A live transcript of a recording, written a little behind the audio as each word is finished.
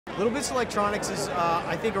LittleBits Electronics is,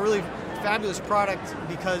 I think, a really fabulous product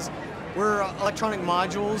because we're electronic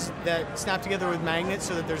modules that snap together with magnets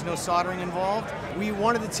so that there's no soldering involved. We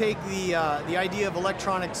wanted to take the idea of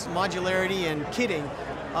electronics modularity and kitting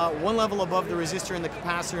one level above the resistor and the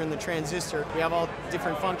capacitor and the transistor. We have all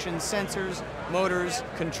different functions, sensors, motors,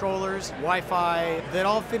 controllers, Wi-Fi, that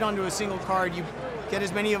all fit onto a single card. You get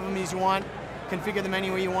as many of them as you want, configure them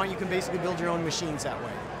any way you want. You can basically build your own machines that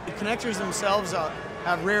way. The connectors themselves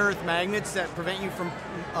have rare earth magnets that prevent you from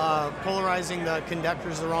polarizing the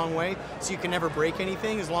conductors the wrong way, so you can never break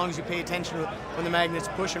anything as long as you pay attention when the magnets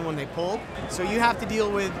push and when they pull. So you have to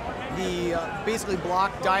deal with the basically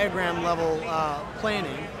block diagram level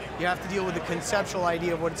planning. You have to deal with the conceptual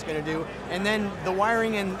idea of what it's going to do, and then the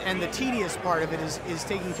wiring and the tedious part of it is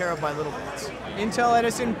taken care of by LittleBits. Intel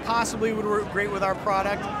Edison possibly would work great with our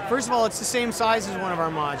product. First of all, it's the same size as one of our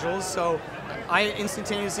modules, so I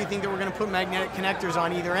instantaneously think that we're going to put magnetic connectors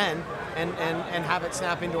on either end and have it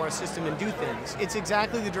snap into our system and do things. It's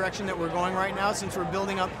exactly the direction that we're going right now, since we're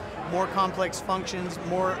building up more complex functions,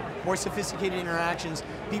 more sophisticated interactions.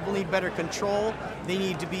 People need better control. They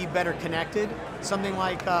need to be better connected. Something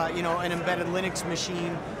like an embedded Linux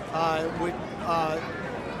machine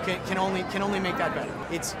can only make that better.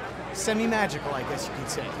 It's semi-magical, I guess you could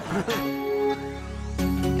say.